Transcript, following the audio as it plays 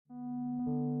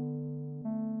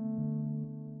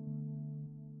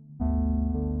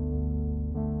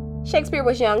Shakespeare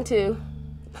was young too.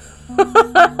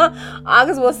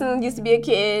 August Wilson used to be a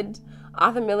kid.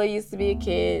 Arthur Miller used to be a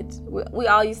kid. We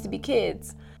all used to be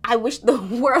kids. I wish the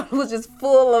world was just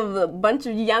full of a bunch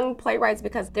of young playwrights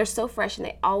because they're so fresh and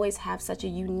they always have such a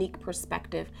unique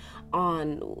perspective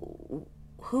on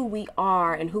who we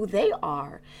are and who they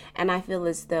are. And I feel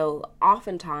as though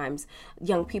oftentimes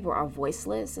young people are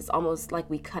voiceless. It's almost like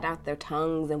we cut out their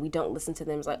tongues and we don't listen to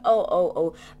them. It's like,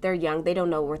 oh, they're young. They don't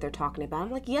know what they're talking about.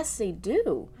 I'm like, yes, they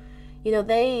do. You know,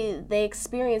 they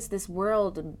experience this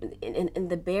world in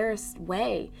the barest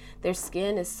way. Their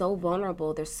skin is so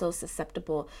vulnerable. They're so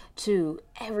susceptible to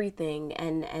everything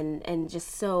and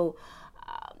just so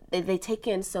they take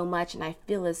in so much. And I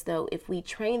feel as though if we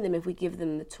train them, if we give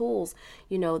them the tools,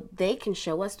 you know, they can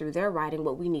show us through their writing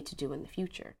what we need to do in the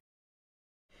future.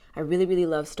 I really, really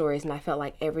love stories, and I felt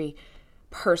like every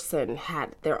person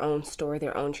had their own story,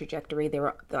 their own trajectory. They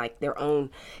were like their own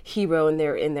hero in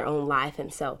their own life.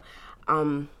 And so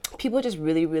people just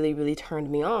really, really, really turned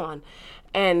me on.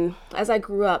 And as I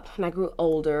grew up and I grew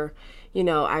older, you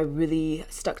know, I really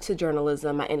stuck to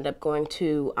journalism. I ended up going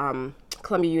to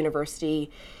Columbia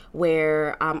University,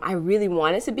 where I really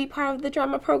wanted to be part of the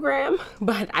drama program,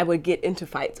 but I would get into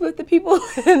fights with the people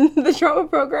in the drama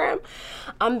program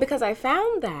because I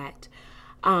found that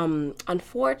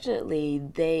unfortunately,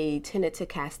 they tended to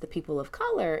cast the people of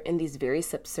color in these very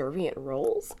subservient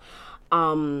roles.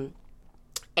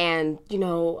 And, you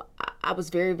know, I was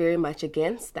very, very much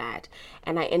against that.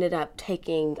 And I ended up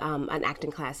taking an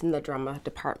acting class in the drama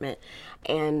department.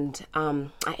 And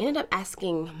I ended up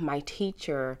asking my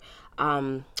teacher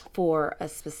for a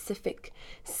specific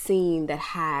scene that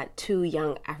had two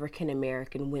young African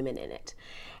American women in it.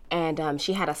 And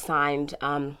she had assigned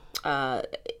a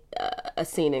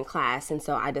scene in class, and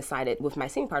so I decided with my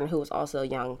scene partner, who was also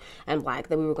young and black,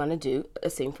 that we were going to do a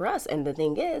scene for us. And the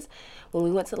thing is, when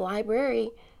we went to the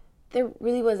library, there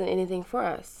really wasn't anything for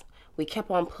us. We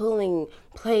kept on pulling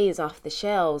plays off the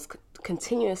shelves,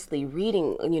 continuously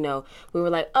reading. You know, we were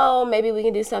like, oh, maybe we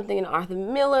can do something in Arthur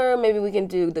Miller, maybe we can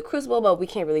do The Crucible, but we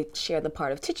can't really share the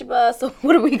part of Tituba, so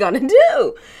what are we going to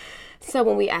do? So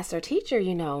when we asked our teacher,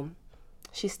 you know,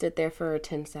 she stood there for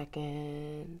 10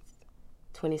 seconds,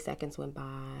 20 seconds went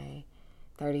by,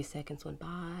 30 seconds went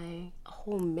by, a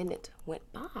whole minute went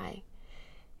by,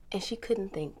 and she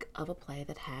couldn't think of a play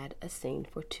that had a scene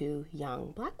for two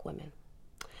young black women.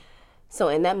 So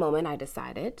in that moment, I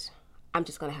decided I'm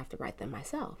just going to have to write them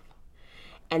myself.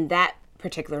 And that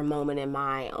particular moment in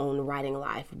my own writing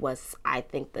life was, I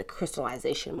think, the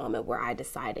crystallization moment where I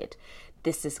decided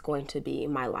this is going to be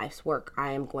my life's work.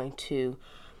 I am going to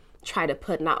try to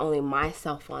put not only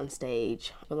myself on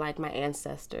stage, but like my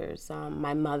ancestors,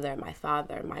 my mother, my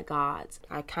father, my gods.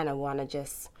 I kind of want to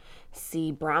just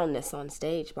see brownness on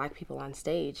stage, black people on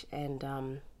stage, and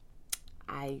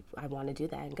I want to do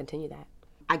that and continue that.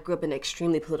 I grew up in an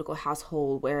extremely political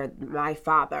household where my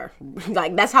father,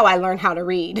 like that's how I learned how to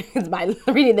read, is by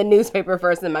reading the newspaper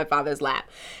first in my father's lap.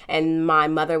 And my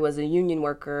mother was a union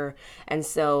worker. And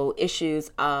so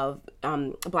issues of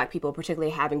black people,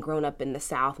 particularly having grown up in the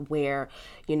South where,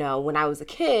 you know, when I was a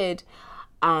kid,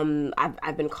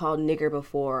 I've been called nigger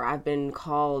before. I've been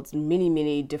called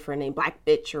many different names, black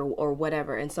bitch or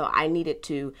whatever. And so I needed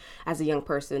to, as a young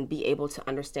person, be able to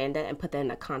understand that and put that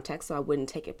in a context so I wouldn't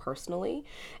take it personally.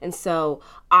 And so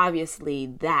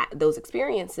obviously those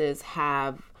experiences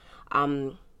have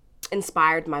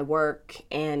inspired my work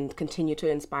and continue to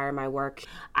inspire my work.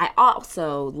 I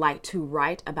also like to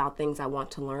write about things I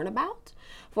want to learn about.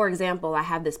 For example, I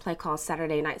have this play called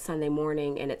Saturday Night, Sunday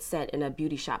Morning, and it's set in a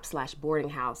beauty shop / boarding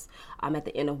house at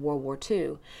the end of World War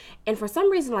II. And for some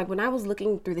reason, like when I was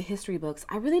looking through the history books,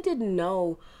 I really didn't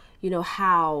know, you know,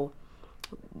 how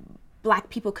black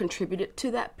people contributed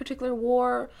to that particular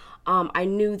war. I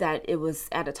knew that it was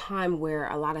at a time where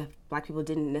a lot of black people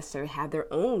didn't necessarily have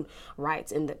their own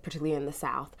rights, particularly in the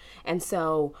South. And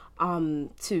so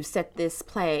to set this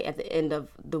play at the end of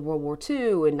the World War II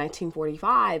in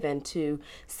 1945 and to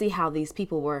see how these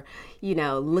people were, you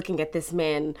know, looking at this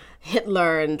man,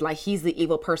 Hitler, and like he's the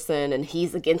evil person and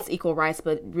he's against equal rights,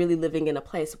 but really living in a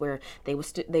place where they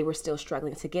were still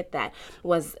struggling to get that,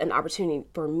 was an opportunity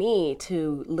for me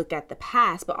to look at the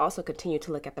past, but also continue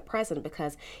to look at the present,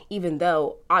 because even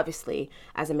though obviously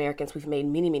as Americans we've made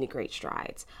many great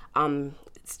strides,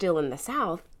 still in the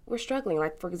South we're struggling.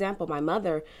 Like for example, my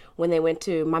mother and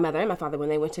my father, when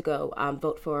they went to go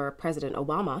vote for President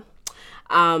Obama,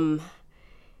 a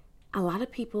lot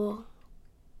of people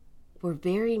were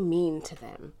very mean to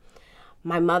them.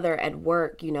 my mother at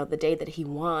work, the day that he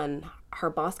won, her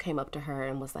boss came up to her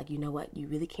and was like, you know what, you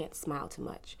really can't smile too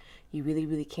much. You really,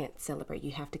 really can't celebrate.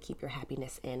 You have to keep your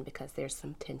happiness in because there's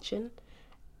some tension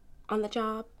on the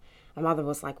job. My mother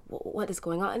was like, well, what is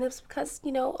going on? And it's because, a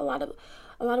lot of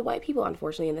white people,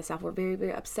 unfortunately, in the South were very,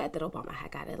 very upset that Obama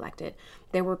had got elected.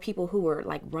 There were people who were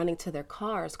like running to their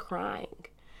cars crying.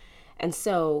 And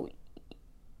so,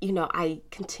 I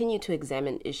continue to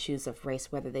examine issues of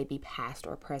race, whether they be past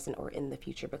or present or in the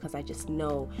future, because I just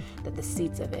know that the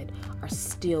seeds of it are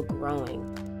still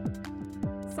growing.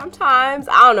 Sometimes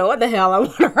I don't know what the hell I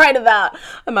want to write about.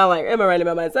 Am I writing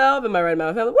about myself? Am I writing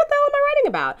about my family? What the hell am I writing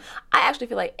about? I actually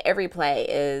feel like every play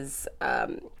is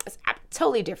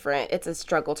totally different. It's a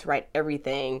struggle to write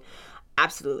everything,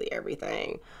 absolutely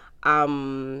everything.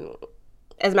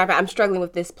 As a matter of fact, I'm struggling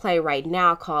with this play right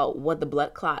now called What the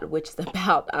Blood Clot, which is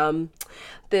about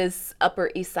this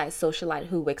Upper East Side socialite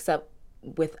who wakes up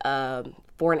with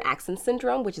foreign accent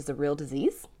syndrome, which is a real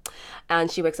disease. And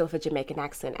she wakes up with a Jamaican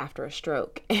accent after a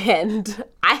stroke. And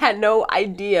I had no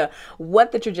idea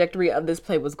what the trajectory of this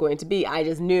play was going to be. I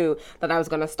just knew that I was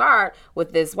going to start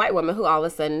with this white woman who all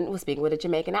of a sudden was speaking with a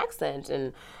Jamaican accent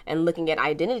and looking at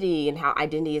identity and how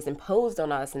identity is imposed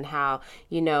on us and how,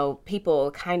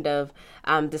 people kind of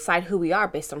decide who we are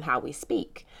based on how we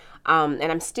speak. And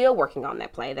I'm still working on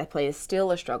that play. That play is still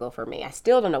a struggle for me. I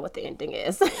still don't know what the ending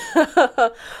is.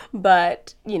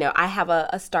 But, I have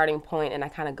a starting point and I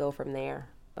kind of go from there.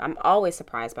 I'm always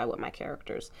surprised by what my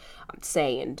characters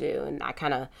say and do. And I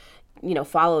kind of,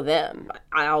 follow them.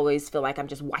 I always feel like I'm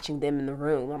just watching them in the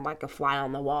room. I'm like a fly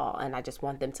on the wall. And I just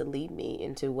want them to lead me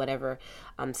into whatever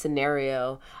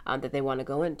scenario that they want to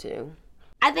go into.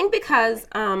 I think because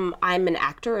I'm an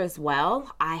actor as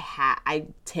well, I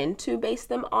tend to base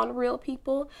them on real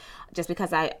people just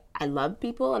because I love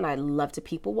people and I love to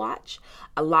people watch.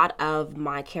 A lot of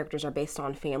my characters are based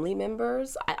on family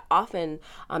members. I often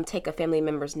take a family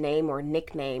member's name or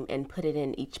nickname and put it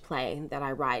in each play that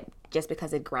I write just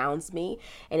because it grounds me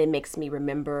and it makes me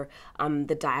remember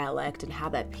the dialect and how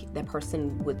that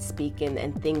person would speak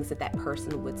and things that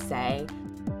person would say.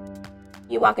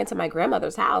 You walk into my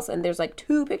grandmother's house and there's like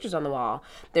 2 pictures on the wall.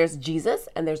 There's Jesus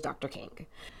and there's Dr. King.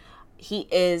 He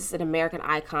is an American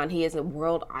icon. He is a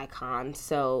world icon.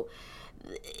 So,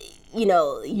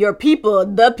 your people,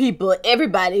 the people,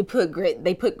 everybody put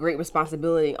great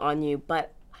responsibility on you.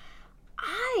 But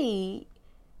I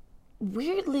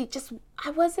weirdly I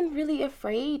wasn't really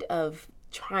afraid of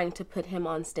trying to put him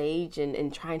on stage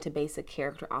and trying to base a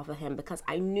character off of him because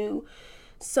I knew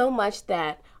so much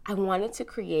that I wanted to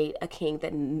create a king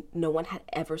that no one had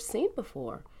ever seen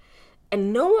before.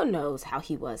 And no one knows how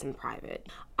he was in private.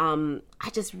 I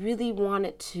just really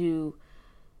wanted to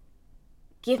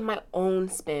give my own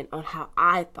spin on how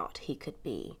I thought he could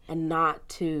be and not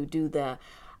to do the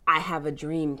I have a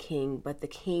dream king, but the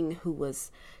king who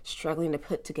was struggling to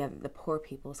put together the poor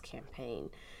people's campaign.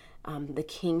 The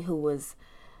king who was,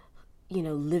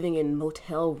 living in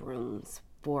motel rooms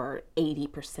for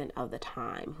 80% of the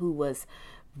time, who was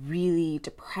really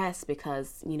depressed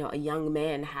because, a young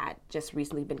man had just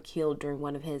recently been killed during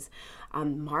one of his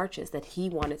marches that he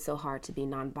wanted so hard to be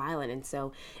nonviolent. And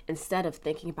so instead of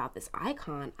thinking about this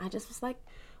icon, I just was like,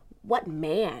 what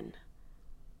man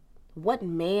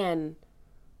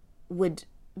would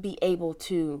be able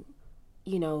to,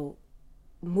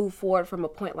 move forward from a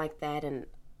point like that? And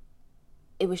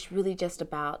it was really just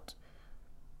about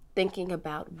thinking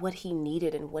about what he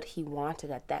needed and what he wanted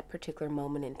at that particular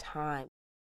moment in time.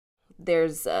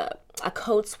 There's a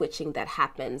code switching that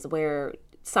happens where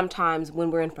sometimes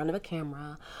when we're in front of a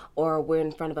camera or we're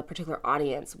in front of a particular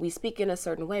audience, we speak in a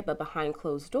certain way, but behind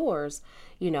closed doors,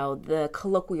 the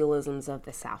colloquialisms of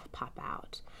the South pop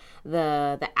out.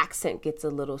 The accent gets a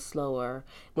little slower.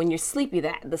 When you're sleepy,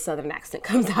 the Southern accent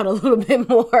comes out a little bit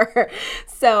more.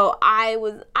 So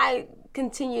I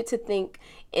continue to think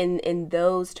in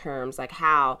those terms, like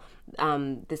how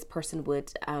this person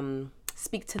would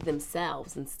speak to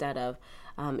themselves instead of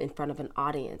in front of an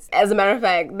audience. As a matter of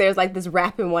fact, there's like this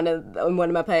rap in one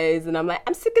of my plays, and I'm like,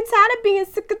 I'm sick and tired of being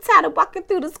sick and tired of walking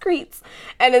through the streets.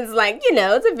 And it's like,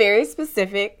 it's a very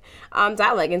specific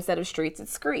dialect. Instead of streets,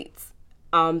 it's screets.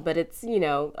 But it's,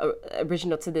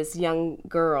 original to this young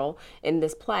girl in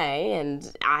this play.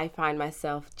 And I find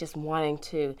myself just wanting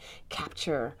to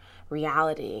capture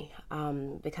reality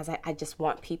because I just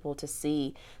want people to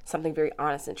see something very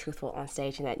honest and truthful on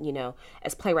stage. And that,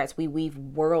 as playwrights, we weave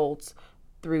worlds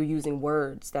through using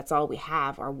words. That's all we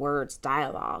have are words,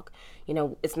 dialogue.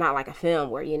 It's not like a film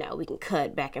where, we can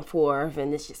cut back and forth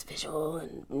and it's just visual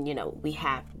and, we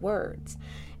have words.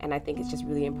 And I think it's just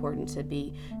really important to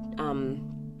be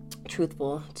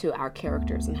truthful to our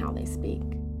characters and how they speak.